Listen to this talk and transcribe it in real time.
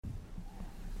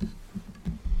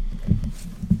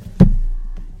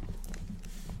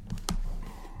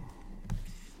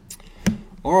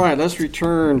All right, let's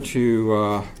return to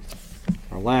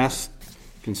our last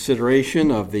consideration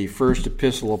of the first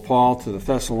epistle of Paul to the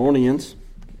Thessalonians.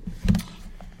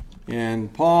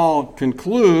 And Paul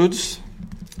concludes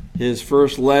his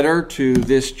first letter to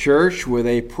this church with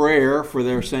a prayer for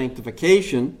their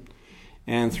sanctification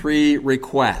and three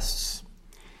requests.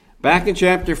 Back in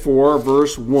chapter 4,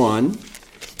 verse 1,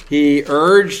 he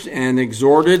urged and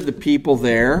exhorted the people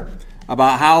there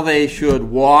about how they should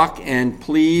walk and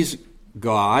please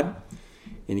God.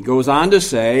 And he goes on to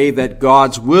say that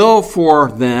God's will for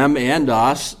them and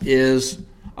us is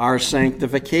our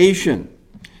sanctification.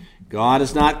 God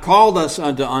has not called us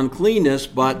unto uncleanness,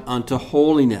 but unto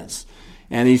holiness.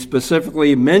 And he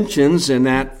specifically mentions in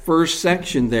that first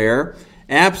section there,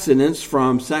 abstinence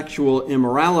from sexual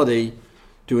immorality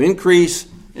to increase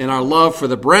in our love for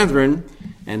the brethren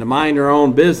and to mind our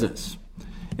own business.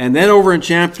 And then over in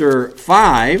chapter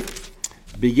 5,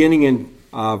 beginning in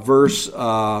verse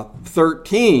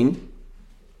 13,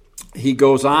 he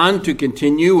goes on to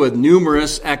continue with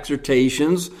numerous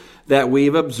exhortations that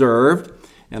we've observed.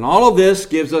 And all of this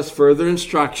gives us further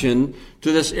instruction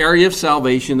to this area of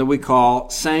salvation that we call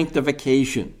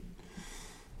sanctification.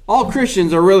 All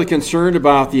Christians are really concerned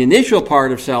about the initial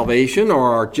part of salvation,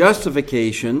 or our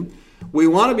justification. We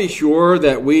want to be sure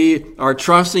that we are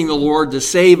trusting the Lord to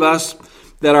save us,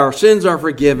 that our sins are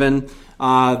forgiven,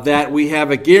 that we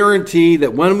have a guarantee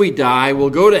that when we die, we'll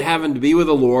go to heaven to be with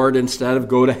the Lord instead of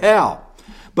go to hell.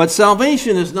 But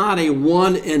salvation is not a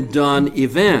one-and-done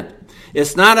event.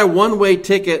 It's not a one-way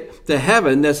ticket to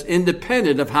heaven that's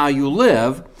independent of how you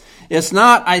live. It's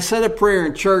not, I said a prayer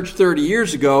in church 30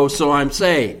 years ago, so I'm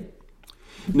saved.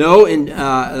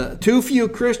 No, too few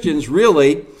Christians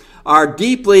really are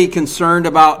deeply concerned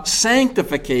about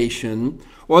sanctification,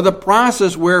 or the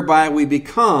process whereby we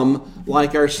become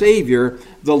like our Savior,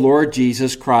 the Lord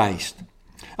Jesus Christ.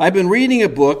 I've been reading a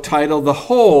book titled The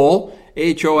Whole,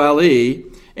 H-O-L-E,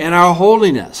 and Our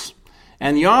Holiness.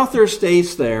 And the author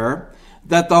states there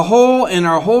that the whole in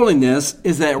our holiness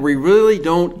is that we really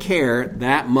don't care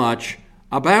that much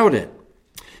about it.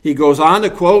 He goes on to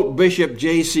quote Bishop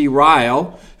J.C.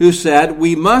 Ryle, who said,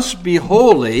 "We must be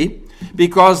holy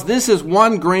because this is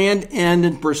one grand end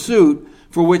and pursuit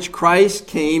for which Christ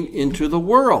came into the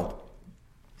world.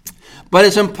 But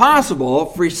it's impossible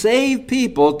for saved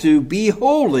people to be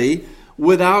holy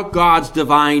without God's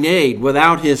divine aid,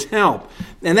 without his help."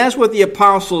 And that's what the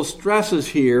apostle stresses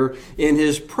here in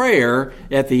his prayer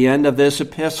at the end of this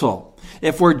epistle.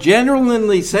 If we're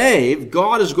genuinely saved,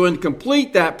 God is going to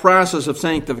complete that process of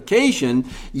sanctification,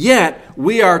 yet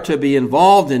we are to be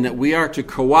involved in it. We are to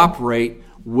cooperate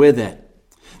with it.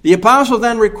 The apostle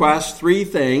then requests three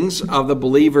things of the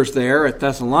believers there at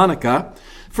Thessalonica.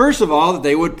 First of all, that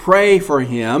they would pray for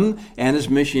him and his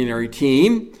missionary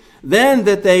team. Then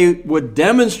that they would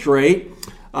demonstrate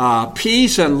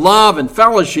peace and love and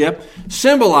fellowship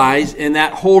symbolized in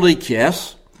that holy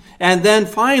kiss. And then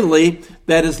finally,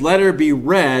 that his letter be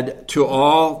read to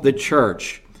all the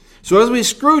church. So as we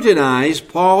scrutinize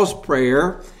Paul's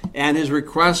prayer and his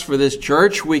request for this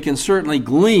church, we can certainly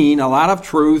glean a lot of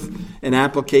truth and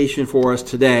application for us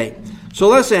today. So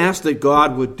let's ask that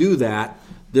God would do that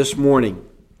this morning.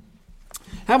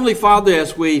 Heavenly Father,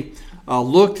 as we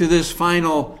look to this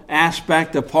final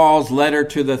aspect of Paul's letter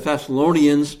to the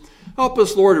Thessalonians, help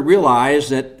us, Lord, to realize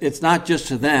that it's not just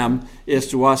to them, it's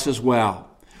to us as well.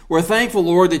 We're thankful,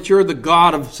 Lord, that you're the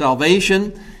God of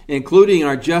salvation, including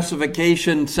our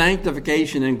justification,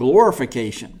 sanctification, and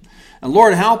glorification. And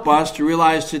Lord, help us to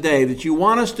realize today that you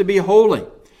want us to be holy.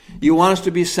 You want us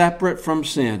to be separate from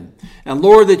sin. And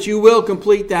Lord, that you will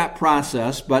complete that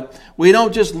process, but we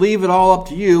don't just leave it all up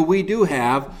to you. We do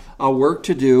have a work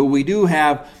to do. We do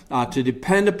have to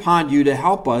depend upon you to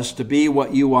help us to be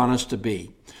what you want us to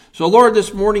be. So Lord,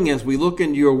 this morning as we look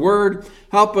into your word,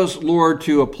 help us, Lord,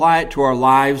 to apply it to our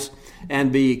lives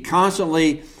and be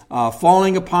constantly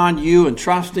falling upon you and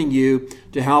trusting you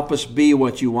to help us be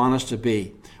what you want us to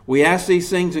be. We ask these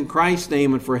things in Christ's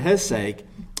name and for his sake.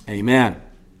 Amen.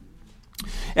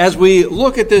 As we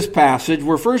look at this passage,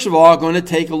 we're first of all going to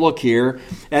take a look here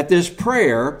at this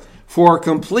prayer for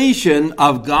completion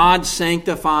of God's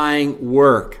sanctifying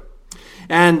work.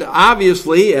 And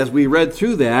obviously, as we read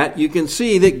through that, you can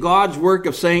see that God's work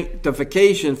of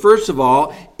sanctification, first of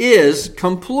all, is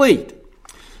complete.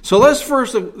 So let's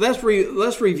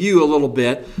review a little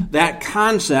bit that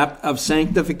concept of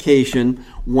sanctification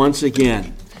once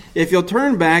again. If you'll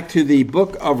turn back to the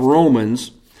book of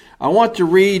Romans, I want to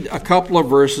read a couple of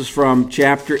verses from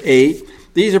chapter 8.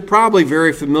 These are probably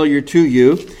very familiar to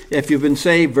you if you've been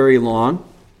saved very long.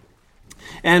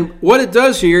 And what it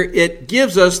does here, it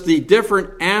gives us the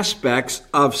different aspects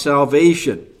of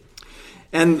salvation.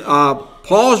 And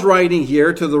Paul's writing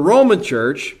here to the Roman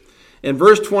church in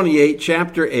verse 28,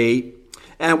 chapter 8,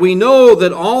 and we know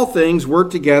that all things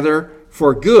work together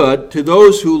for good to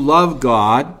those who love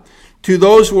God, to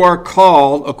those who are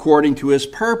called according to his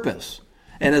purpose.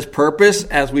 And his purpose,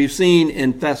 as we've seen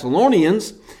in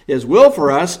Thessalonians, his will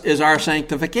for us is our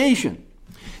sanctification.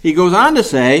 He goes on to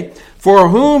say, for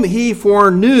whom he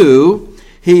foreknew,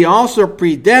 he also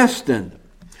predestined.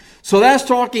 So that's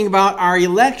talking about our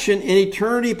election in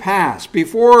eternity past.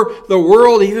 Before the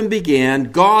world even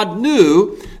began, God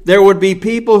knew there would be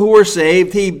people who were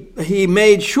saved. He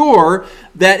made sure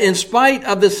that in spite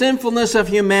of the sinfulness of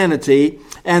humanity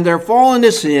and their fall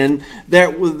into sin,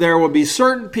 there would be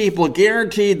certain people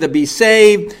guaranteed to be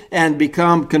saved and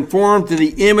become conformed to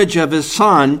the image of his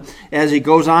Son, as he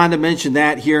goes on to mention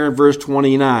that here in verse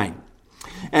 29.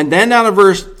 And then down to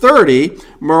verse 30,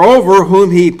 moreover,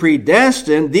 whom he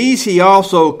predestined, these he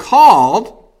also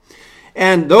called,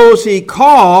 and those he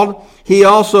called, he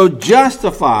also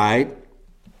justified,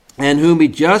 and whom he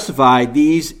justified,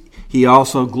 these he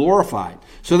also glorified.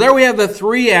 So there we have the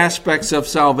three aspects of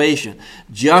salvation.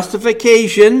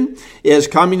 Justification is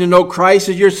coming to know Christ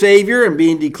as your Savior and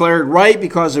being declared right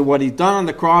because of what he's done on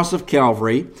the cross of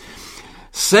Calvary.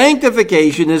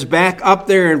 Sanctification is back up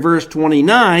there in verse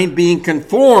 29, being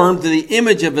conformed to the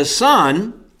image of his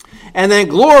Son. And then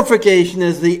glorification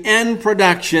is the end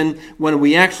production when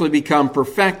we actually become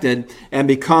perfected and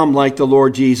become like the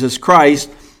Lord Jesus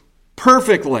Christ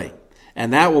perfectly.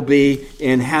 And that will be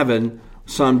in heaven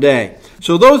someday.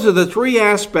 So those are the three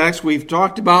aspects we've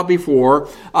talked about before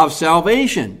of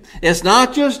salvation. It's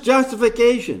not just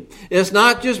justification. It's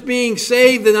not just being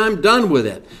saved and I'm done with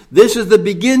it. This is the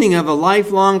beginning of a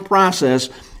lifelong process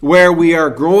where we are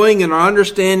growing in our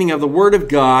understanding of the Word of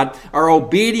God, our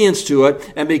obedience to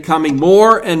it, and becoming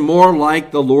more and more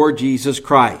like the Lord Jesus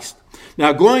Christ.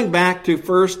 Now, going back to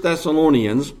 1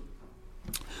 Thessalonians,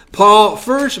 Paul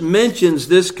first mentions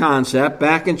this concept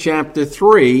back in chapter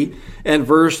 3 and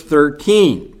verse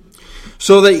 13.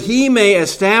 So that he may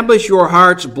establish your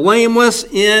hearts blameless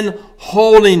in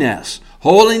holiness.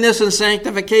 Holiness and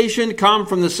sanctification come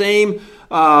from the same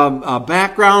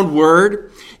background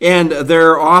word, and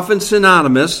they're often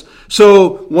synonymous.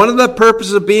 So one of the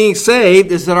purposes of being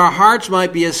saved is that our hearts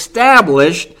might be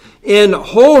established in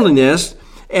holiness.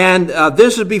 And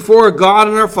this is before God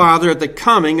and our Father at the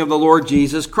coming of the Lord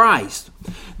Jesus Christ.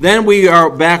 Then we are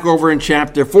back over in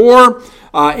chapter 4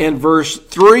 in verse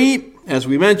 3. As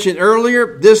we mentioned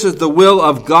earlier, this is the will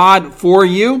of God for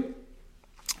you.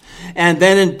 And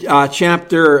then in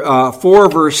chapter 4,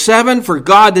 verse 7, for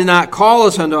God did not call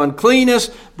us unto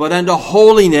uncleanness, but unto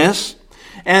holiness.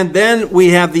 And then we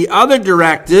have the other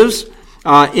directives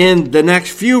in the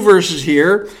next few verses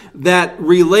here that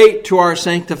relate to our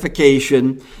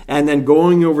sanctification. And then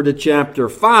going over to chapter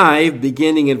 5,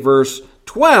 beginning in verse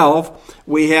 12,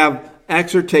 we have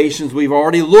exhortations we've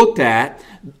already looked at,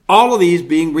 all of these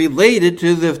being related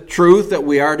to the truth that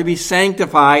we are to be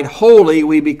sanctified, holy,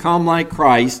 we become like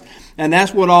Christ. And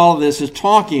that's what all of this is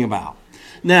talking about.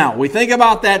 Now, we think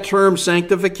about that term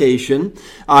sanctification.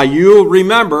 You'll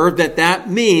remember that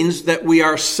means that we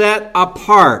are set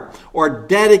apart or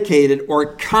dedicated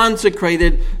or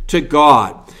consecrated to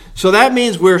God. So that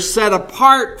means we're set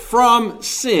apart from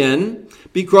sin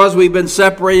because we've been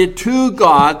separated to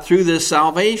God through this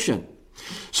salvation.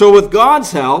 So with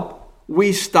God's help,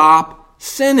 we stop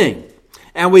sinning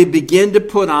and we begin to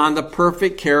put on the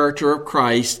perfect character of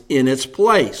Christ in its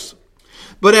place.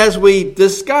 But as we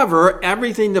discover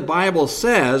everything the Bible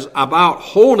says about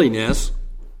holiness,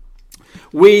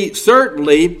 we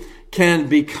certainly can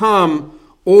become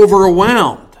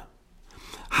overwhelmed.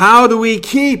 How do we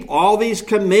keep all these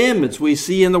commandments we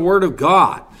see in the Word of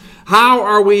God? How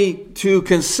are we to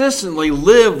consistently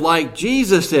live like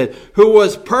Jesus did, who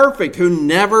was perfect, who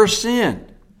never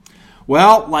sinned?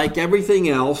 Well, like everything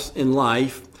else in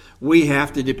life, we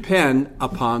have to depend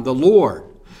upon the Lord.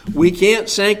 We can't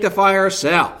sanctify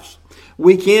ourselves.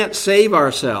 We can't save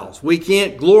ourselves. We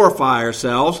can't glorify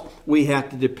ourselves. We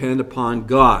have to depend upon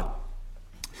God.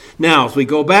 Now, as we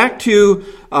go back to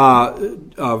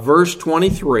verse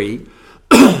 23,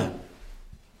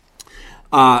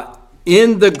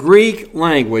 in the Greek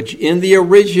language, in the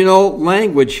original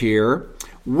language here,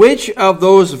 which of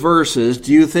those verses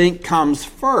do you think comes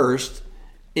first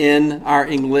in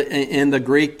the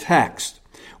Greek text?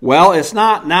 Well, it's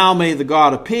not now may the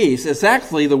God of peace. It's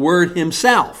actually the word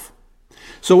himself.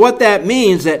 So what that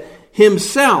means that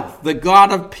himself, the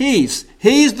God of peace,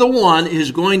 He's the one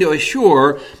who's going to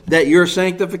assure that your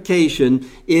sanctification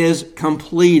is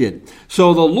completed.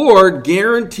 So the Lord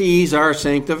guarantees our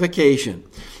sanctification.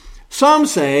 Some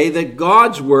say that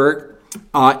God's work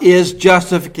is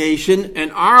justification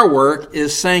and our work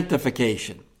is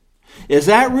sanctification. Is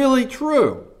that really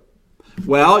true?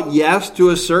 Well, yes, to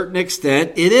a certain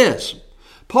extent it is.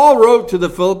 Paul wrote to the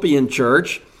Philippian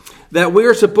church that we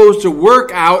are supposed to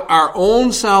work out our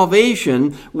own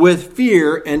salvation with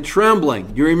fear and trembling.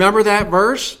 Do you remember that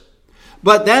verse?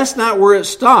 But that's not where it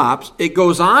stops. It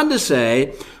goes on to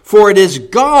say, for it is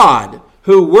God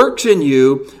who works in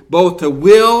you both to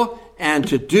will and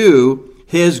to do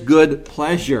his good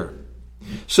pleasure.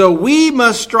 So we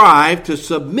must strive to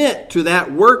submit to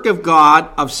that work of God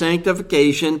of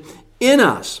sanctification in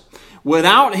us.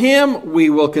 Without him, we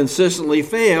will consistently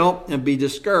fail and be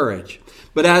discouraged.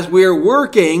 But as we are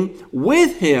working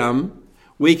with him,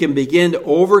 we can begin to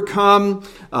overcome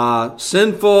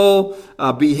sinful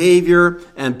behavior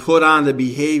and put on the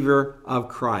behavior of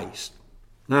Christ.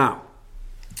 Now,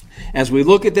 as we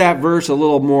look at that verse a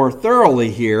little more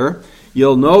thoroughly here,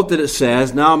 you'll note that it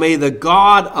says, now may the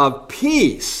God of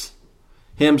peace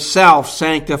himself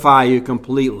sanctify you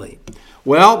completely.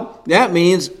 Well, that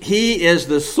means he is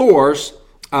the source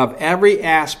of every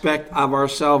aspect of our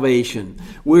salvation.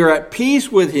 We are at peace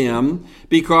with him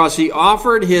because he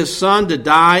offered his son to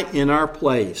die in our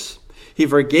place. He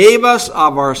forgave us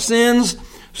of our sins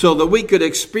so that we could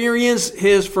experience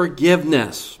his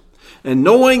forgiveness. And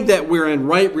knowing that we're in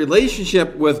right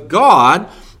relationship with God,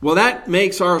 well, that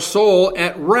makes our soul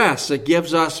at rest. It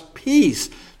gives us peace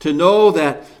to know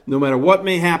that no matter what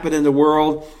may happen in the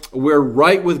world, we're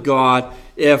right with God.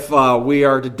 If we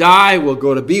are to die, we'll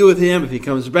go to be with him. If he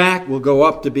comes back, we'll go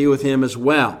up to be with him as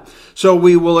well. So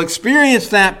we will experience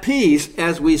that peace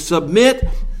as we submit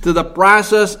to the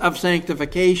process of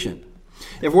sanctification.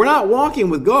 If we're not walking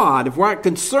with God, if we're not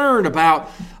concerned about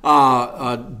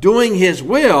doing his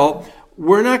will,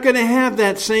 we're not going to have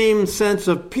that same sense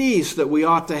of peace that we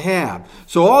ought to have.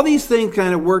 So all these things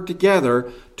kind of work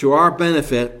together to our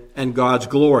benefit and God's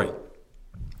glory.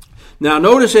 Now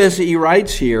notice as he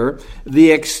writes here,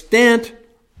 the extent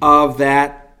of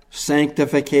that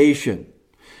sanctification.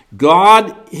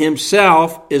 God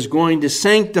himself is going to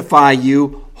sanctify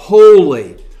you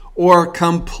wholly or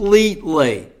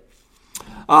completely.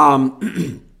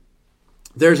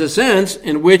 There's a sense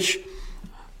in which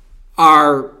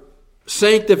our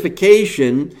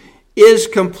sanctification is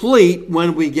complete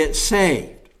when we get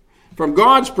saved. From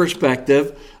God's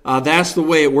perspective, that's the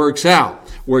way it works out.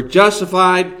 We're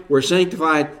justified, we're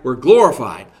sanctified, we're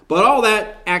glorified. But all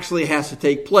that actually has to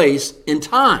take place in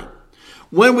time.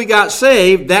 When we got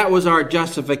saved, that was our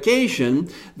justification.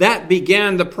 That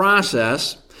began the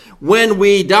process. When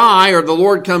we die or the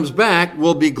Lord comes back,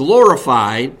 we'll be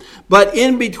glorified. But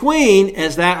in between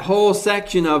is that whole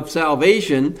section of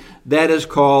salvation that is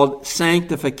called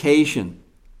sanctification.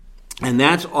 And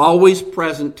that's always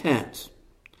present tense.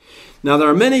 Now, there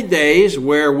are many days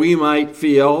where we might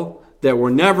feel that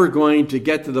we're never going to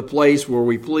get to the place where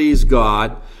we please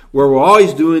God, where we're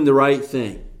always doing the right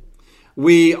thing.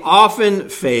 We often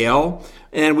fail,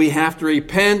 and we have to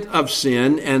repent of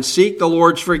sin and seek the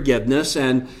Lord's forgiveness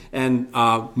and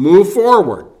move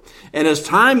forward. And as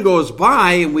time goes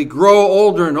by and we grow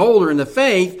older and older in the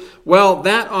faith, well,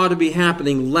 that ought to be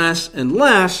happening less and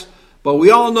less, but we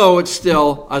all know it's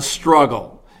still a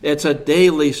struggle. It's a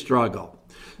daily struggle.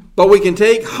 But we can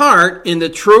take heart in the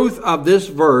truth of this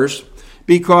verse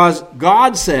because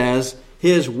God says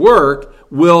his work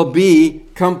will be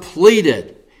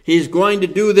completed. He's going to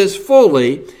do this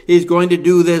fully. He's going to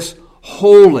do this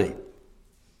wholly.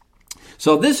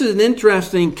 So this is an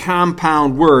interesting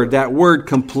compound word. That word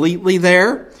completely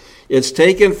there, it's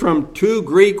taken from two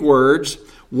Greek words.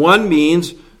 One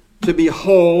means to be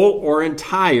whole or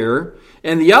entire,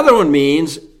 and the other one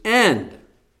means end.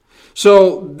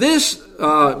 So this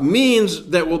means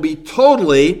that we'll be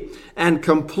totally and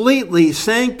completely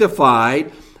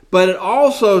sanctified, but it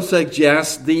also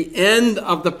suggests the end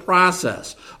of the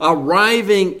process,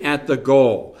 arriving at the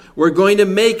goal. We're going to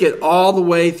make it all the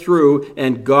way through,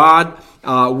 and God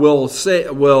will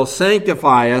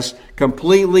sanctify us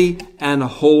completely and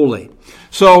wholly.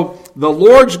 So the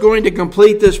Lord's going to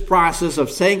complete this process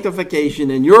of sanctification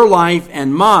in your life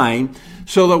and mine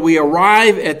so that we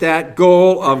arrive at that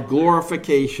goal of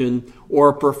glorification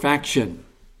or perfection.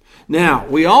 Now,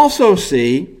 we also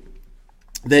see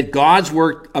that God's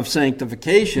work of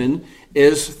sanctification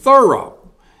is thorough.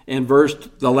 In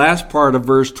the last part of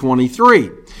verse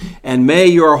 23. And may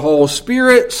your whole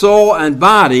spirit, soul, and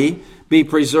body be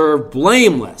preserved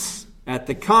blameless at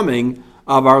the coming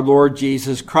of our Lord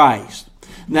Jesus Christ.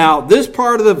 Now, this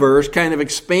part of the verse kind of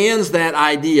expands that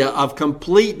idea of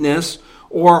completeness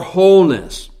or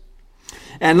wholeness.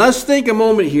 And let's think a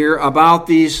moment here about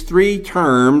these three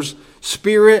terms,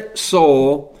 spirit,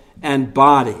 soul, and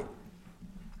body.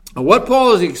 What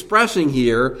Paul is expressing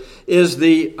here is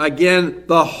the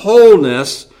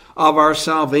wholeness of our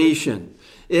salvation.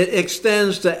 It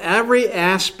extends to every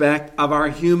aspect of our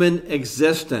human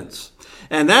existence.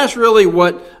 And that's really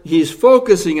what he's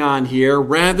focusing on here,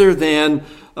 rather than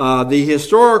the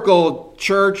historical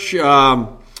church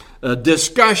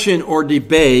discussion or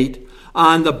debate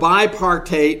on the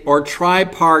bipartite or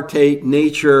tripartite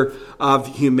nature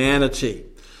of humanity.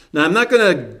 Now, I'm not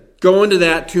going to go into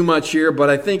that too much here, but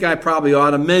I think I probably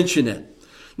ought to mention it.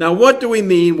 Now, what do we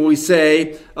mean when we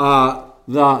say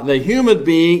the human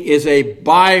being is a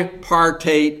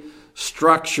bipartite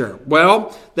structure?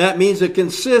 Well, that means it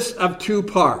consists of two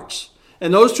parts,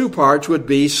 and those two parts would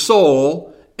be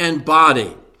soul and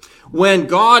body. When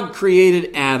God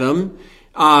created Adam,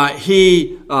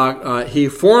 he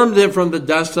formed him from the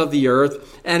dust of the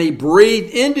earth, and he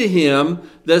breathed into him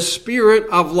the spirit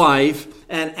of life,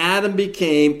 and Adam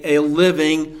became a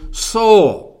living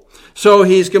soul. So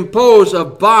he's composed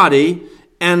of body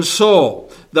and soul.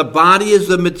 The body is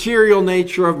the material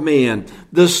nature of man.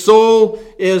 The soul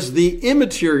is the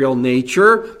immaterial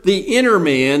nature, the inner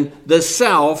man, the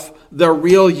self, the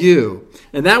real you.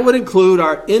 And that would include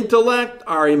our intellect,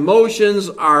 our emotions,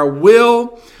 our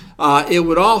will. It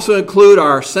would also include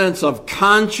our sense of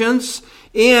conscience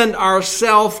and our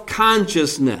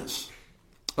self-consciousness,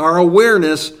 our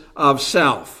awareness of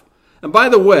self. And by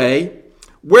the way,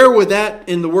 where would that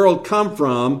in the world come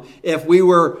from if we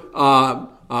were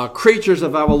creatures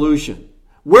of evolution?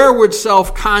 Where would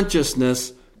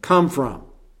self-consciousness come from?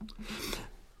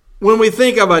 When we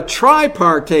think of a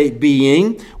tripartite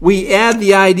being, we add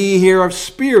the idea here of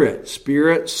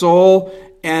spirit, soul,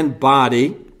 and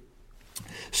body.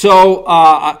 So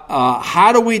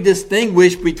how do we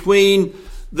distinguish between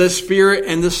the spirit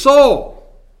and the soul?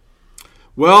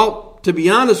 Well, to be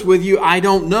honest with you, I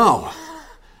don't know.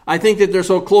 I think that they're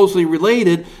so closely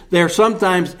related, they're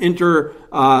sometimes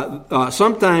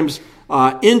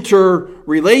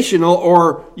interrelational,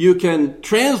 or you can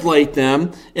translate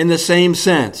them in the same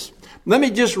sense. Let me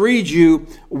just read you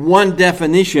one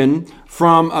definition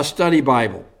from a study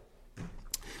Bible.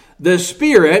 The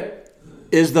spirit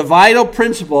is the vital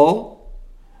principle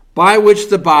by which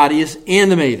the body is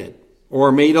animated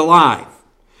or made alive.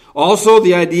 Also,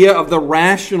 the idea of the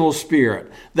rational spirit,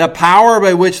 the power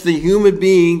by which the human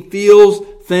being feels,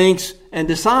 thinks, and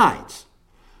decides.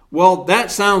 Well,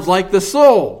 that sounds like the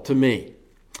soul to me.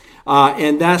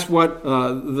 And that's what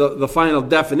the final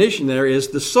definition there is,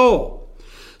 the soul.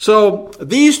 So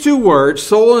these two words,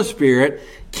 soul and spirit,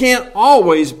 can't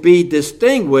always be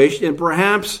distinguished, and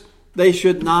perhaps they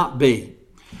should not be.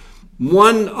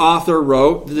 One author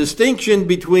wrote, the distinction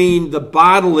between the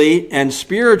bodily and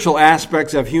spiritual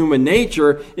aspects of human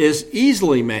nature is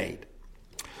easily made.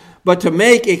 But to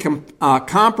make a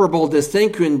comparable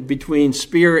distinction between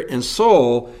spirit and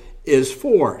soul is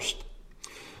forced.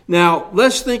 Now,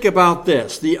 let's think about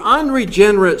this. The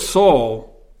unregenerate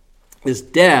soul is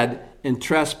dead in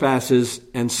trespasses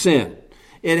and sin.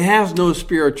 It has no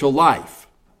spiritual life.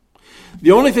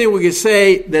 The only thing we could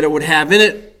say that it would have in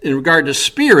it in regard to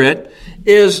spirit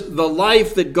is the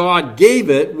life that God gave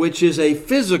it, which is a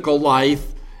physical life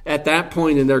at that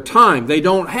point in their time. They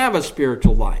don't have a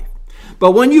spiritual life.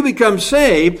 But when you become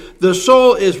saved, the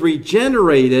soul is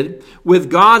regenerated with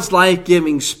God's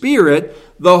life-giving Spirit,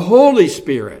 the Holy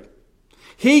Spirit.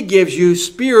 He gives you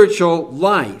spiritual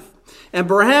life. And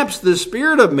perhaps the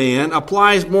spirit of man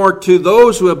applies more to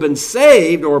those who have been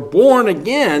saved or born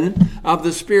again of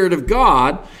the Spirit of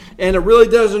God, and it really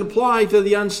doesn't apply to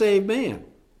the unsaved man.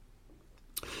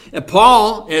 And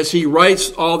Paul, as he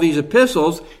writes all these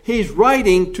epistles, he's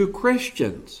writing to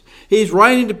Christians. He's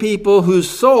writing to people whose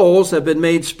souls have been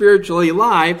made spiritually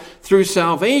alive through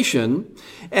salvation.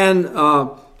 And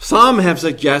some have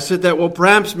suggested that, well,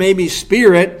 perhaps maybe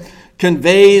spirit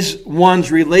conveys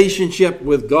one's relationship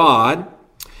with God,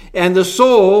 and the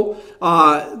soul,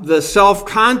 the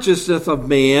self-consciousness of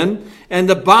man, and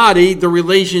the body, the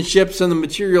relationships on the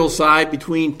material side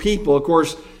between people. Of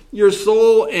course, your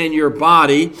soul and your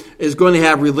body is going to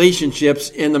have relationships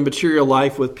in the material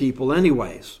life with people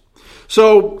anyways.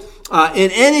 So,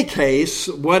 in any case,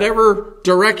 whatever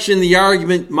direction the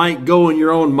argument might go in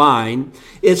your own mind,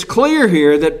 it's clear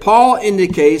here that Paul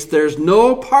indicates there's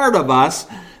no part of us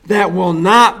that will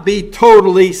not be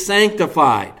totally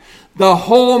sanctified. The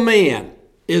whole man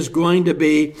is going to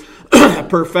be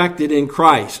perfected in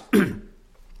Christ.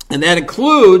 And that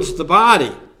includes the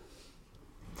body.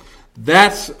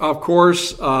 That's, of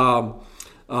course,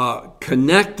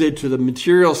 connected to the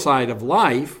material side of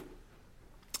life,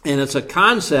 and it's a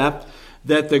concept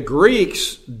that the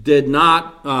Greeks did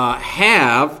not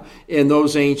have in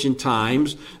those ancient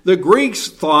times. The Greeks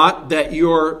thought that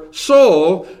your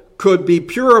soul could be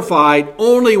purified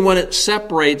only when it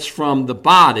separates from the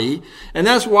body, and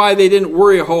that's why they didn't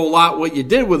worry a whole lot what you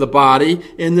did with the body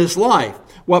in this life.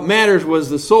 What matters was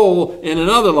the soul in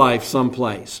another life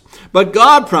someplace. But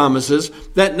God promises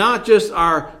that not just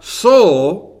our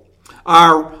soul,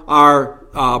 our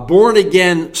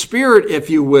born-again spirit, if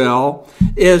you will,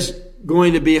 is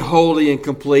going to be holy and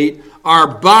complete.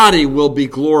 Our body will be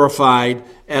glorified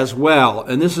as well.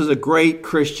 And this is a great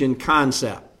Christian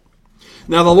concept.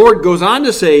 Now, the Lord goes on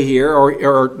to say here,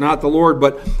 or not the Lord,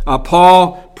 but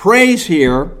Paul prays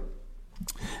here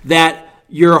that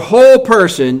your whole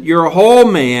person, your whole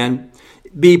man,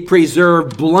 be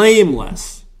preserved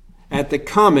blameless at the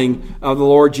coming of the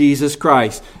Lord Jesus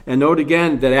Christ. And note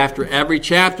again that after every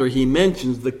chapter he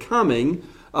mentions the coming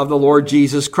of the Lord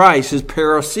Jesus Christ, his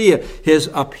parousia, his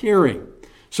appearing.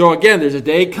 So again, there's a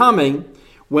day coming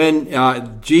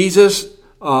when Jesus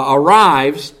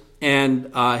arrives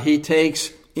and he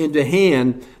takes into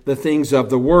hand the things of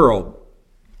the world.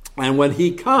 And when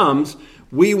he comes,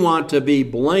 we want to be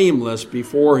blameless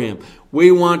before him.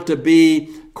 We want to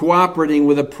be cooperating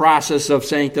with the process of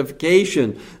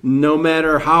sanctification. No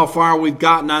matter how far we've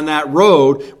gotten on that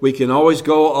road, we can always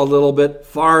go a little bit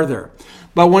farther.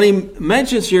 But when he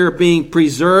mentions here being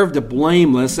preserved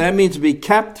blameless, that means to be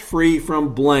kept free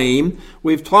from blame.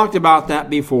 We've talked about that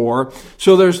before.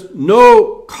 So there's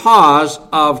no cause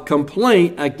of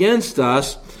complaint against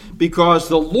us because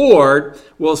the Lord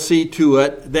will see to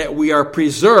it that we are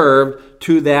preserved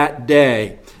to that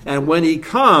day. And when he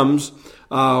comes,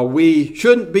 we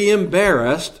shouldn't be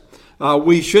embarrassed.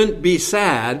 We shouldn't be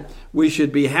sad. We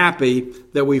should be happy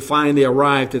that we finally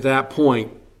arrived at that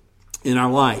point in our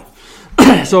life.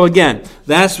 So again,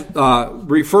 that's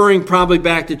referring probably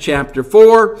back to chapter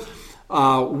 4.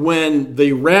 When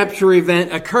the rapture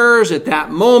event occurs, at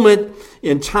that moment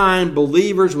in time,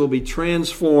 believers will be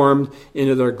transformed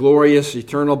into their glorious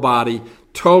eternal body,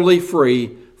 totally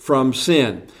free from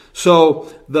sin.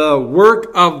 So the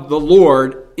work of the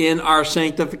Lord in our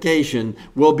sanctification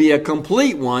will be a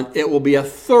complete one. It will be a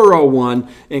thorough one,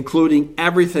 including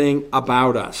everything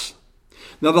about us.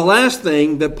 Now, the last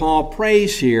thing that Paul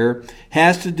prays here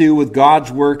has to do with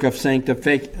God's work of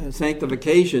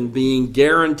sanctification being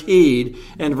guaranteed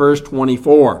in verse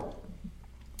 24.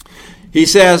 He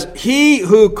says, "He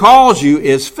who calls you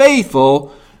is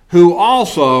faithful, who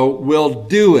also will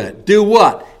do it." Do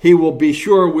what? He will be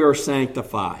sure we're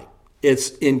sanctified.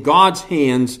 It's in God's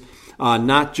hands,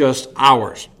 not just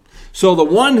ours. So the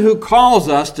one who calls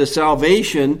us to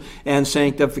salvation and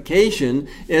sanctification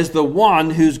is the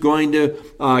one who's going to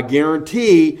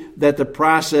guarantee that the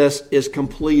process is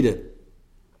completed.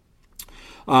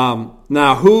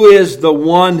 Now, who is the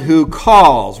one who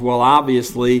calls? Well,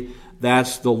 obviously,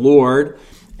 that's the Lord.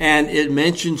 And it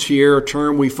mentions here a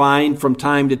term we find from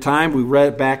time to time. We read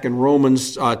it back in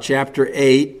Romans chapter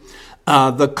 8.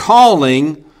 The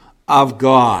calling of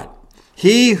God.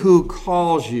 He who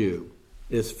calls you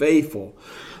is faithful.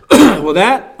 Well,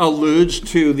 that alludes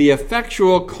to the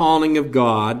effectual calling of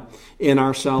God in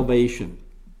our salvation.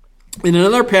 In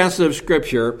another passage of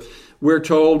Scripture, we're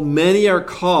told many are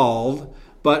called,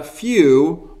 but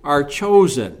few are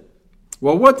chosen.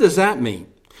 Well, what does that mean?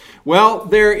 Well,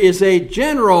 there is a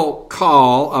general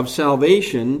call of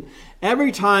salvation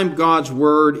every time God's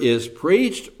word is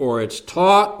preached or it's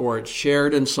taught or it's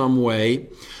shared in some way.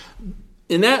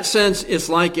 In that sense, it's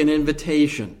like an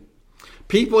invitation.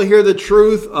 People hear the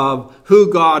truth of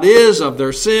who God is, of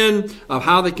their sin, of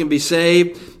how they can be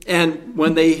saved. And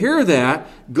when they hear that,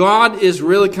 God is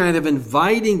really kind of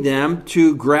inviting them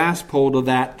to grasp hold of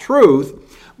that truth,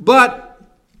 but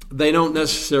they don't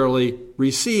necessarily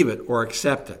receive it or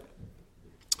accept it.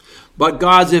 But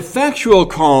God's effectual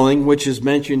calling, which is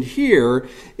mentioned here,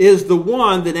 is the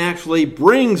one that actually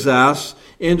brings us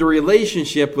into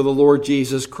relationship with the Lord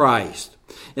Jesus Christ.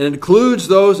 It includes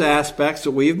those aspects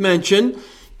that we've mentioned: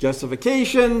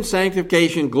 justification,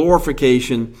 sanctification,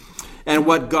 glorification. And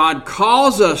what God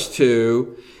calls us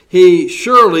to, he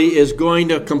surely is going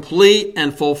to complete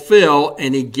and fulfill,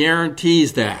 and he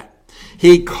guarantees that.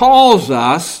 He calls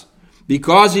us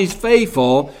because he's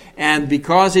faithful, and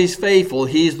because he's faithful,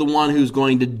 he's the one who's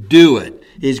going to do it.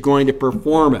 He's going to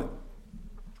perform it.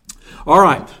 All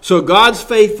right, so God's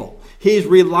faithful. He's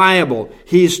reliable.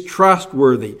 He's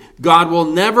trustworthy. God will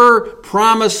never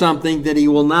promise something that he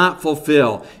will not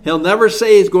fulfill. He'll never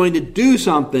say he's going to do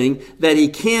something that he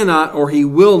cannot or he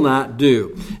will not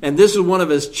do. And this is one of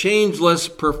his changeless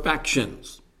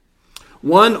perfections.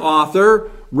 One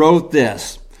author wrote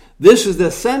this: "This is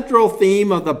the central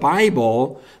theme of the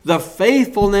Bible, the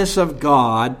faithfulness of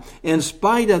God in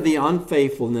spite of the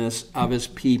unfaithfulness of his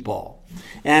people."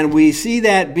 And we see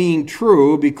that being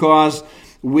true because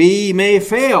we may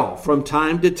fail from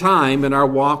time to time in our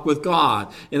walk with God,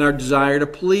 in our desire to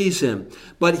please him.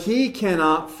 But he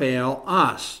cannot fail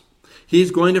us. He's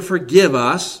going to forgive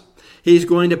us. He's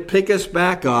going to pick us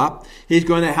back up. He's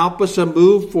going to help us to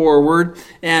move forward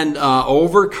and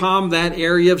overcome that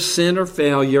area of sin or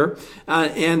failure.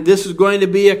 And this is going to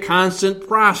be a constant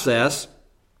process.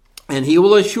 And he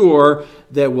will assure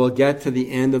that we'll get to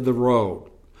the end of the road.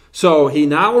 So he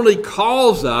not only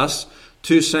calls us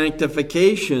to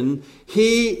sanctification,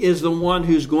 he is the one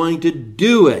who's going to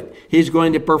do it. He's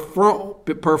going to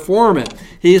perform it.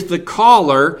 He's the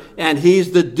caller and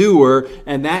he's the doer,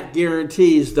 and that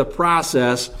guarantees the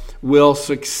process will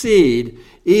succeed,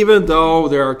 even though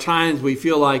there are times we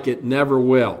feel like it never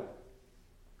will.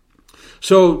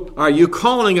 So are you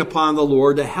calling upon the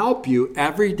Lord to help you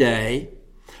every day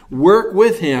work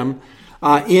with him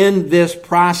in this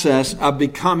process of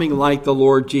becoming like the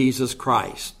Lord Jesus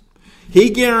Christ? He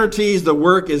guarantees the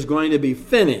work is going to be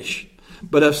finished.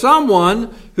 But if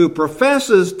someone who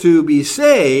professes to be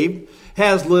saved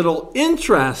has little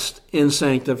interest in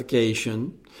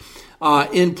sanctification,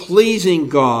 in pleasing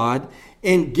God,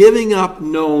 in giving up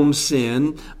known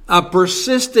sin,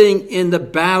 persisting in the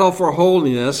battle for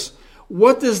holiness,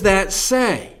 what does that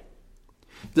say?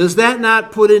 Does that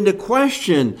not put into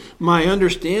question my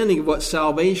understanding of what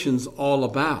salvation's all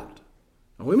about?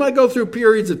 We might go through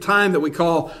periods of time that we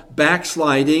call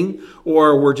backsliding,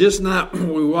 or we're just not where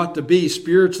we want to be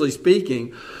spiritually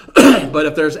speaking. But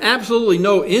if there's absolutely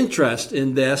no interest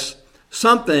in this,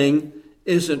 something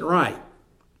isn't right.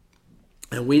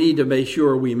 And we need to make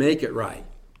sure we make it right.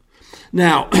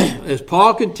 Now, as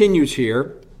Paul continues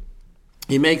here,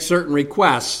 he makes certain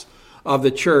requests of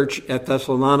the church at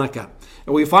Thessalonica.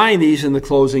 And we find these in the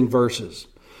closing verses.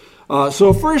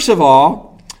 So first of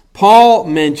all, Paul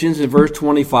mentions in verse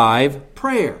 25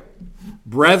 prayer.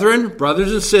 Brethren,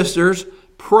 brothers and sisters,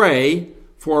 pray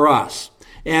for us.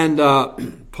 And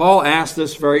Paul asks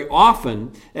this very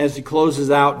often as he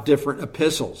closes out different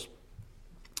epistles.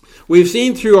 We've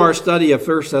seen through our study of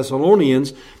 1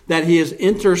 Thessalonians that he has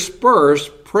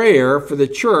interspersed prayer for the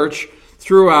church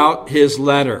throughout his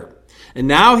letter. And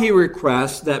now he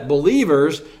requests that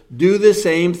believers do the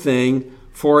same thing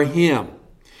for him.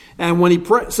 And when he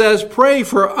says pray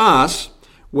for us,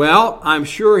 well, I'm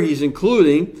sure he's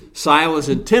including Silas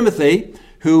and Timothy,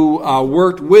 who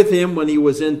worked with him when he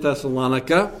was in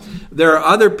Thessalonica. There are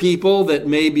other people that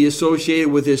may be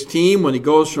associated with his team when he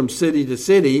goes from city to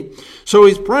city. So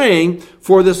he's praying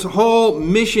for this whole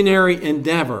missionary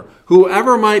endeavor.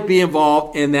 Whoever might be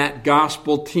involved in that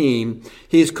gospel team,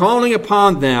 he's calling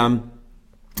upon them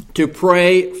to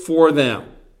pray for them.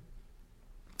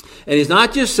 And he's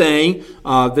not just saying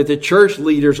that the church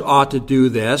leaders ought to do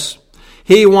this.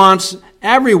 He wants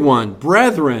everyone,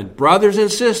 brethren, brothers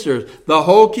and sisters, the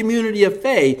whole community of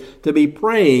faith to be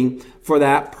praying for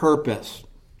that purpose.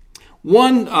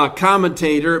 One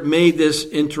commentator made this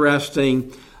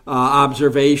interesting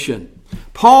observation.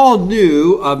 Paul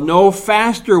knew of no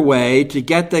faster way to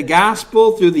get the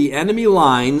gospel through the enemy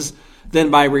lines than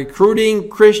by recruiting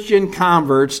Christian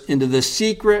converts into the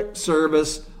secret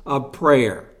service of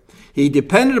prayer. He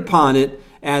depended upon it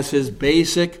as his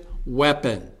basic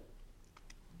weapon.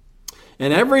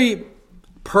 And every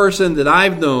person that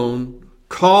I've known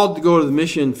called to go to the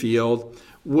mission field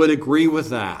would agree with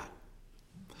that.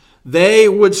 They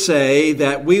would say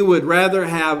that we would rather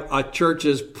have a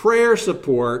church's prayer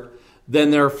support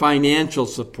than their financial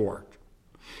support.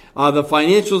 The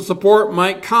financial support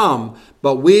might come,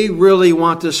 but we really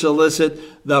want to solicit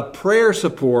the prayer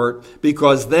support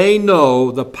because they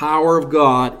know the power of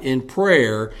God in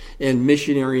prayer in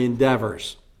missionary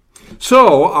endeavors.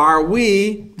 So, are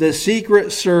we the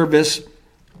secret service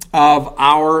of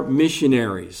our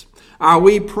missionaries? Are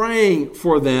we praying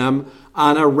for them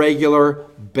on a regular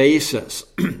basis?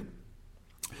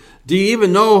 Do you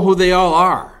even know who they all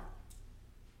are?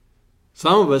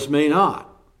 Some of us may not.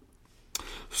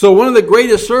 So one of the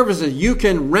greatest services you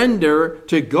can render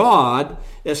to God,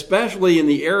 especially in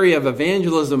the area of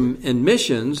evangelism and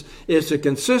missions, is to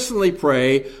consistently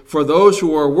pray for those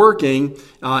who are working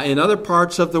in other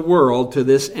parts of the world to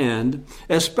this end,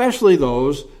 especially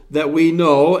those that we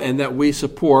know and that we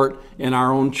support in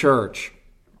our own church.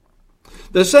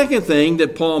 The second thing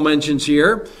that Paul mentions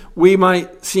here, we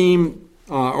might seem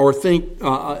or think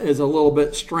is a little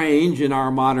bit strange in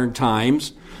our modern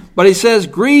times, but he says,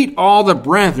 greet all the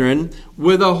brethren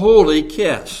with a holy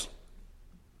kiss.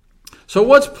 So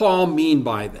what's Paul mean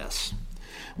by this?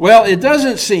 Well, it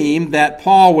doesn't seem that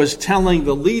Paul was telling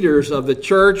the leaders of the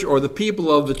church or the people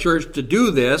of the church to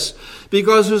do this,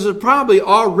 because this is probably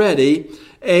already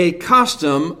a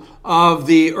custom of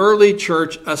the early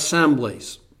church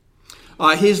assemblies.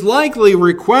 He's likely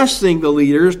requesting the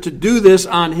leaders to do this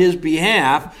on his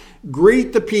behalf.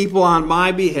 Greet the people on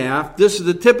my behalf. This is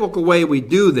the typical way we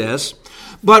do this.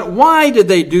 But why did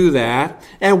they do that?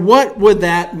 And what would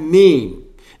that mean?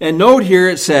 And note here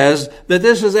it says that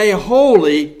this is a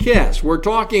holy kiss. We're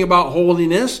talking about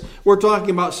holiness. We're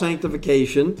talking about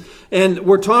sanctification. And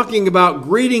we're talking about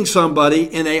greeting somebody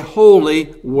in a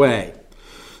holy way.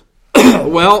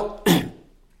 Well,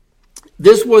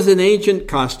 this was an ancient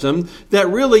custom that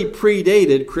really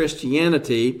predated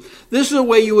Christianity. This is the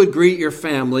way you would greet your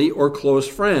family or close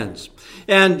friends.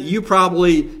 And you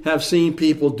probably have seen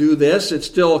people do this. It's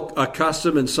still a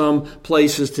custom in some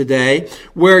places today,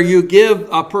 where you give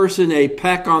a person a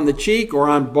peck on the cheek or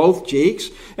on both cheeks,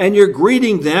 and you're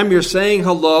greeting them. You're saying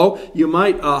hello. You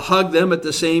might hug them at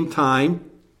the same time.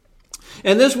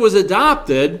 And this was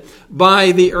adopted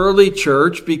by the early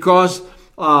church because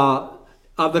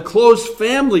of the close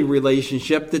family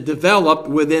relationship that developed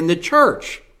within the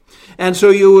church. And so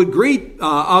you would greet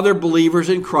other believers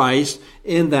in Christ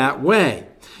in that way.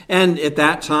 And at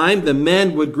that time, the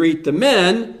men would greet the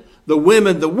men, the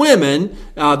women the women.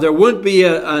 There wouldn't be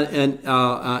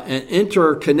an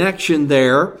interconnection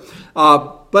there,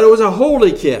 but it was a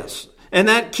holy kiss. And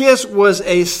that kiss was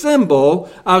a symbol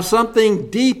of something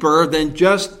deeper than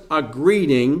just a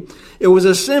greeting. It was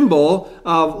a symbol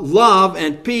of love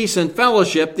and peace and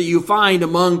fellowship that you find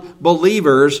among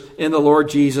believers in the Lord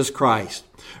Jesus Christ.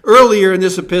 Earlier in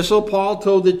this epistle, Paul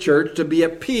told the church to be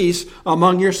at peace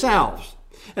among yourselves.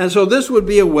 And so this would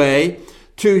be a way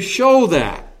to show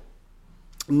that.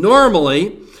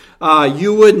 Normally,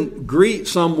 you wouldn't greet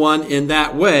someone in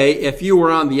that way if you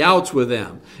were on the outs with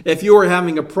them, if you were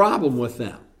having a problem with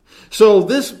them. So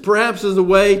this perhaps is a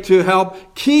way to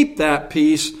help keep that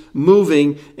peace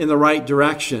moving in the right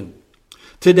direction.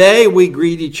 Today, we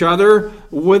greet each other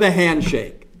with a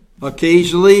handshake,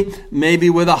 occasionally maybe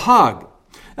with a hug.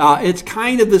 It's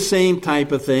kind of the same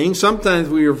type of thing. Sometimes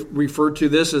we refer to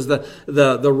this as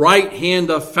the right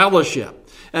hand of fellowship.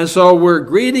 And so we're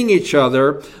greeting each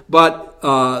other, but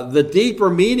the deeper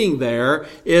meaning there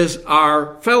is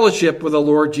our fellowship with the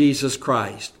Lord Jesus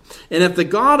Christ. And if the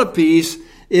God of peace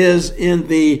is in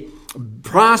the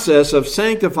process of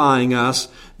sanctifying us,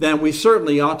 then we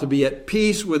certainly ought to be at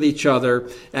peace with each other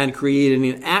and creating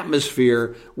an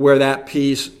atmosphere where that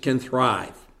peace can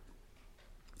thrive.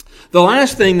 The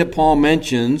last thing that Paul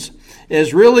mentions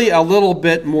is really a little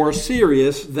bit more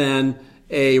serious than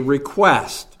a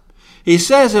request. He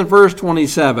says in verse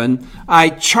 27, I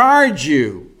charge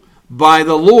you by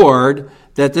the Lord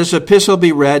that this epistle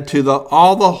be read to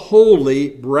all the holy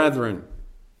brethren.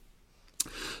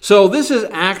 So this is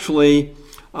actually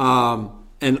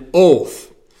an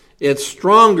oath. It's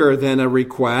stronger than a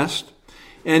request.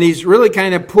 And he's really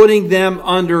kind of putting them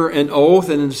under an oath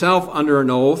and himself under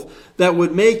an oath that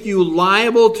would make you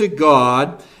liable to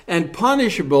God and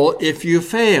punishable if you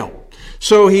fail.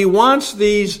 So he wants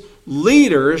these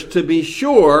leaders to be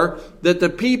sure that the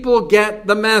people get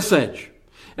the message.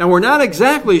 And we're not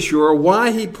exactly sure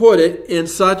why he put it in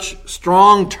such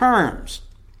strong terms.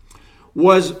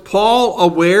 Was Paul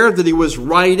aware that he was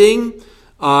writing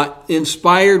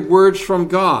inspired words from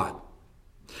God?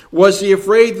 Was he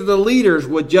afraid that the leaders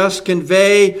would just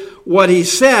convey what he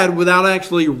said without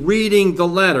actually reading the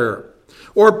letter?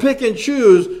 Or pick and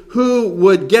choose who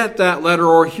would get that letter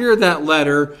or hear that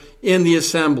letter in the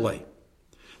assembly?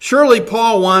 Surely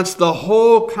Paul wants the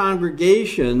whole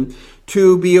congregation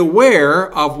to be aware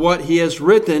of what he has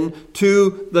written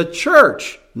to the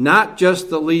church, not just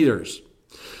the leaders.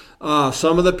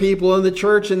 Some of the people in the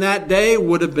church in that day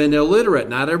would have been illiterate.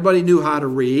 Not everybody knew how to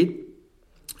read.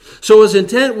 So his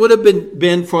intent would have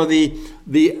been for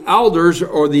the elders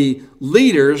or the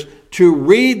leaders to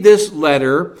read this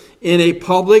letter in a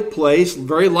public place,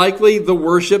 very likely the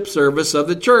worship service of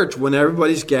the church when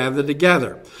everybody's gathered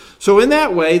together. So in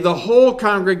that way, the whole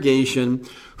congregation,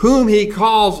 whom he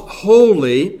calls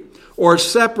holy or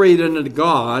separated unto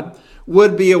God,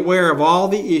 would be aware of all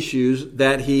the issues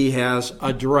that he has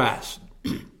addressed.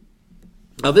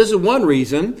 Now, this is one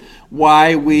reason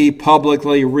why we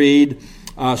publicly read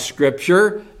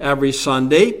Scripture every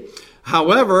Sunday.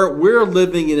 However, we're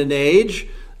living in an age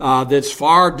that's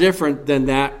far different than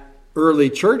that early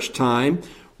church time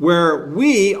where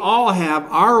we all have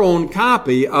our own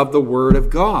copy of the Word of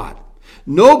God.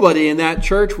 Nobody in that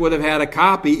church would have had a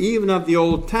copy even of the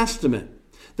Old Testament.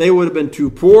 They would have been too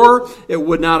poor. It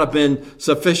would not have been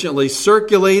sufficiently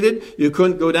circulated. You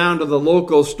couldn't go down to the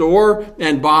local store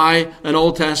and buy an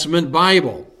Old Testament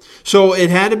Bible. So it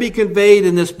had to be conveyed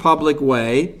in this public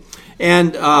way.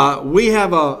 And we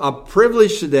have a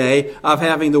privilege today of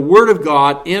having the Word of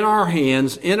God in our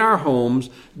hands, in our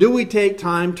homes. Do we take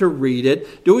time to read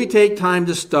it? Do we take time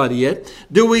to study it?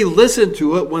 Do we listen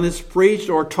to it when it's preached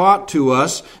or taught to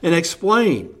us and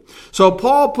explained? So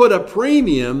Paul put a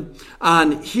premium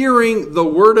on hearing the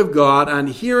Word of God, on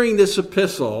hearing this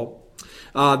epistle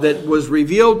that was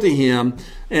revealed to him,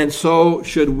 and so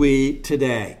should we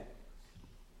today.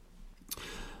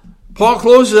 Paul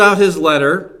closes out his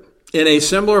letter in a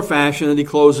similar fashion that he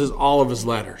closes all of his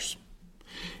letters.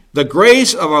 The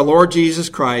grace of our Lord Jesus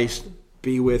Christ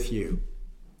be with you.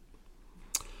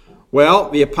 Well,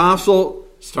 the apostle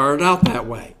started out that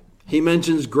way. He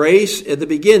mentions grace at the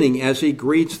beginning as he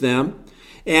greets them,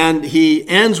 and he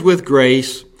ends with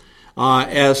grace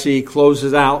as he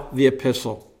closes out the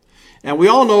epistle. And we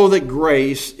all know that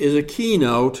grace is a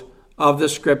keynote of the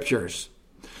Scriptures.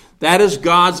 That is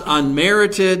God's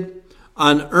unmerited,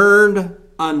 unearned,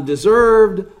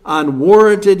 undeserved,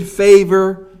 unwarranted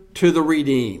favor to the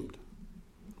redeemed.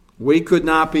 We could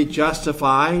not be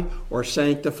justified or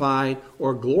sanctified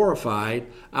or glorified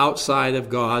outside of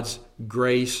God's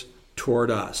grace toward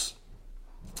us.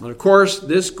 And of course,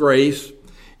 this grace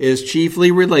is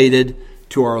chiefly related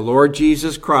to our Lord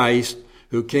Jesus Christ,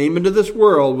 who came into this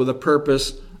world with a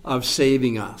purpose of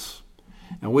saving us.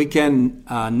 And we can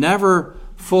never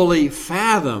fully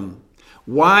fathom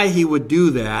why he would do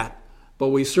that, but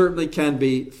we certainly can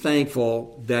be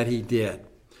thankful that he did.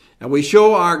 And we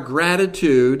show our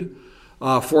gratitude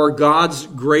for God's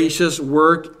gracious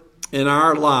work in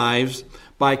our lives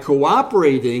by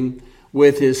cooperating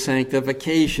with his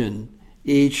sanctification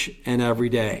each and every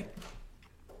day.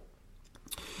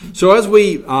 So as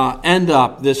we end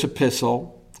up this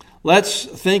epistle, let's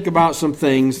think about some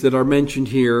things that are mentioned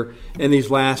here in these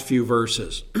last few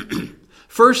verses.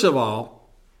 First of all,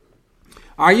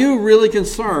 are you really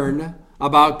concerned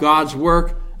about God's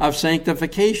work of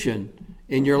sanctification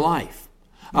in your life?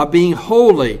 Of being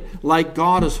holy like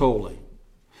God is holy?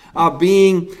 Of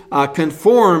being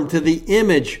conformed to the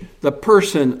image, the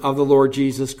person of the Lord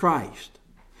Jesus Christ?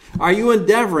 Are you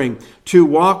endeavoring to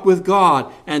walk with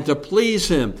God and to please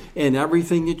him in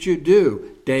everything that you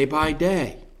do day by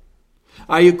day?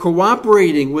 Are you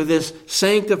cooperating with this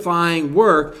sanctifying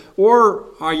work, or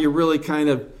are you really kind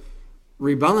of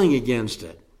rebelling against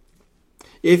it?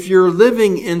 If you're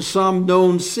living in some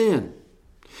known sin,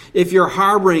 if you're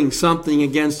harboring something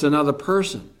against another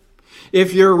person,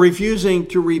 if you're refusing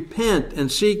to repent and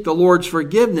seek the Lord's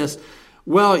forgiveness,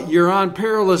 well, you're on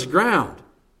perilous ground,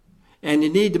 and you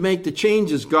need to make the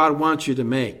changes God wants you to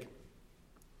make.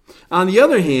 On the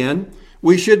other hand,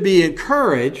 we should be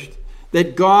encouraged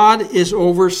that God is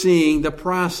overseeing the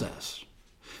process,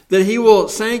 that he will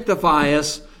sanctify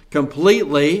us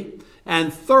completely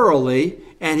and thoroughly,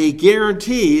 and he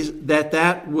guarantees that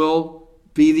that will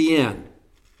be the end.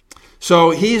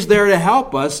 So he's there to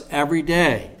help us every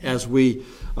day as we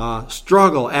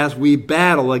struggle, as we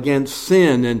battle against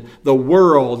sin and the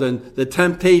world and the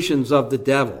temptations of the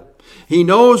devil. He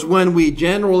knows when we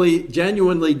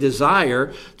genuinely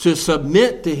desire to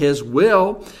submit to his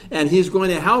will, and he's going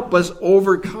to help us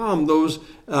overcome those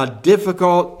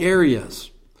difficult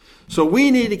areas. So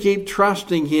we need to keep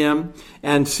trusting him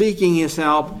and seeking his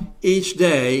help each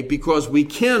day, because we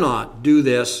cannot do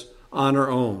this on our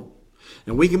own.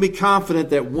 And we can be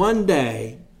confident that one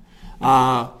day,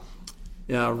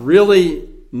 really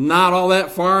not all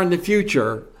that far in the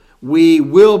future, we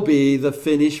will be the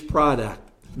finished product.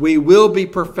 We will be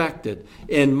perfected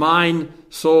in mind,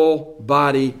 soul,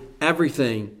 body,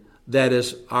 everything that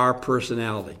is our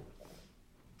personality.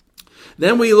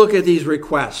 Then we look at these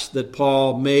requests that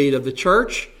Paul made of the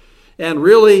church, and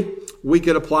really we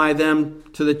could apply them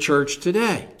to the church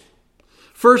today.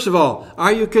 First of all,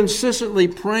 are you consistently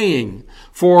praying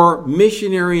for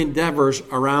missionary endeavors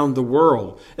around the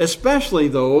world, especially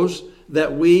those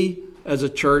that we as a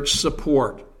church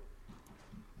support?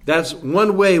 That's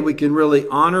one way we can really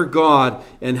honor God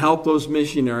and help those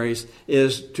missionaries,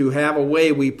 is to have a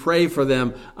way we pray for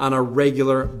them on a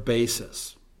regular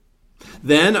basis.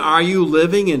 Then, are you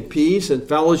living in peace and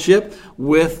fellowship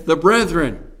with the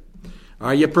brethren?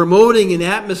 Are you promoting an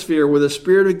atmosphere where the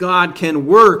Spirit of God can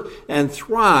work and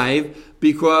thrive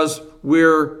because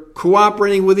we're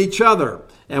cooperating with each other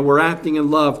and we're acting in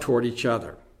love toward each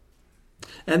other?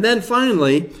 And then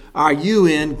finally, are you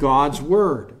in God's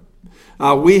Word?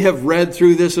 We have read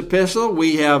through this epistle.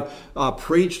 We have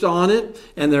preached on it.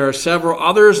 And there are several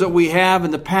others that we have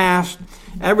in the past.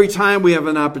 Every time we have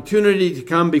an opportunity to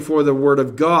come before the Word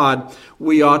of God,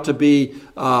 we ought to be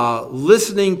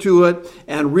listening to it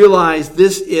and realize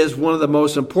this is one of the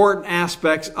most important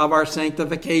aspects of our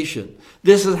sanctification.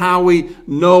 This is how we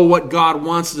know what God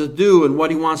wants us to do and what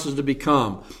He wants us to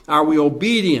become. Are we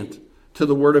obedient to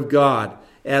the Word of God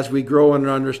as we grow in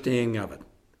our understanding of it?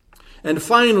 And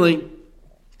finally,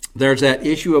 there's that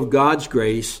issue of God's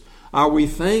grace. Are we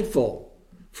thankful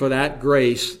for that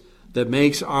grace that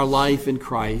makes our life in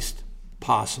Christ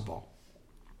possible?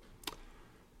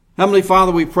 Heavenly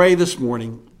Father, we pray this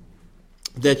morning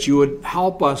that you would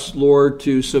help us, Lord,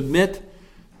 to submit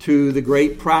to the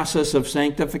great process of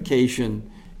sanctification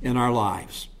in our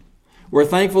lives. We're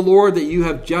thankful, Lord, that you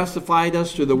have justified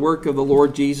us through the work of the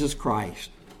Lord Jesus Christ.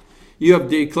 You have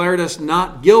declared us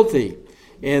not guilty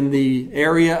in the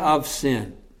area of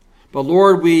sin. But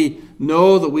Lord, we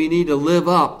know that we need to live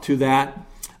up to that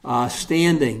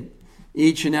standing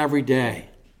each and every day.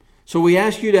 So we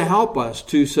ask you to help us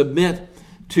to submit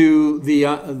to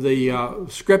the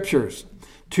Scriptures,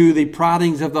 to the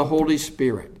proddings of the Holy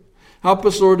Spirit. Help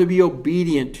us, Lord, to be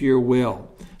obedient to your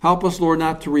will. Help us, Lord,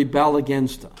 not to rebel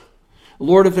against it.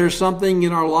 Lord, if there's something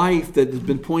in our life that has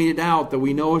been pointed out that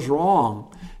we know is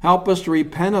wrong, help us to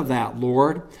repent of that,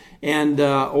 Lord, and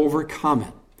overcome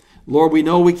it. Lord, we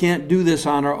know we can't do this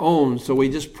on our own, so we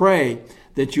just pray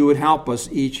that you would help us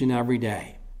each and every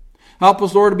day. Help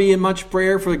us, Lord, to be in much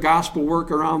prayer for the gospel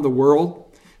work around the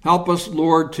world. Help us,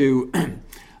 Lord, to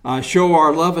show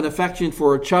our love and affection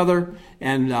for each other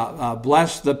and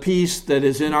bless the peace that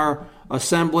is in our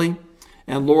assembly.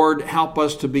 And Lord, help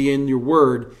us to be in your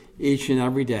word each and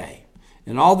every day.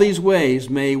 In all these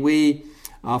ways, may we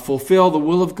fulfill the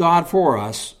will of God for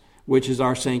us, which is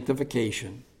our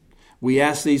sanctification. We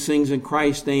ask these things in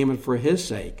Christ's name and for his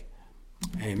sake.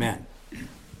 Amen.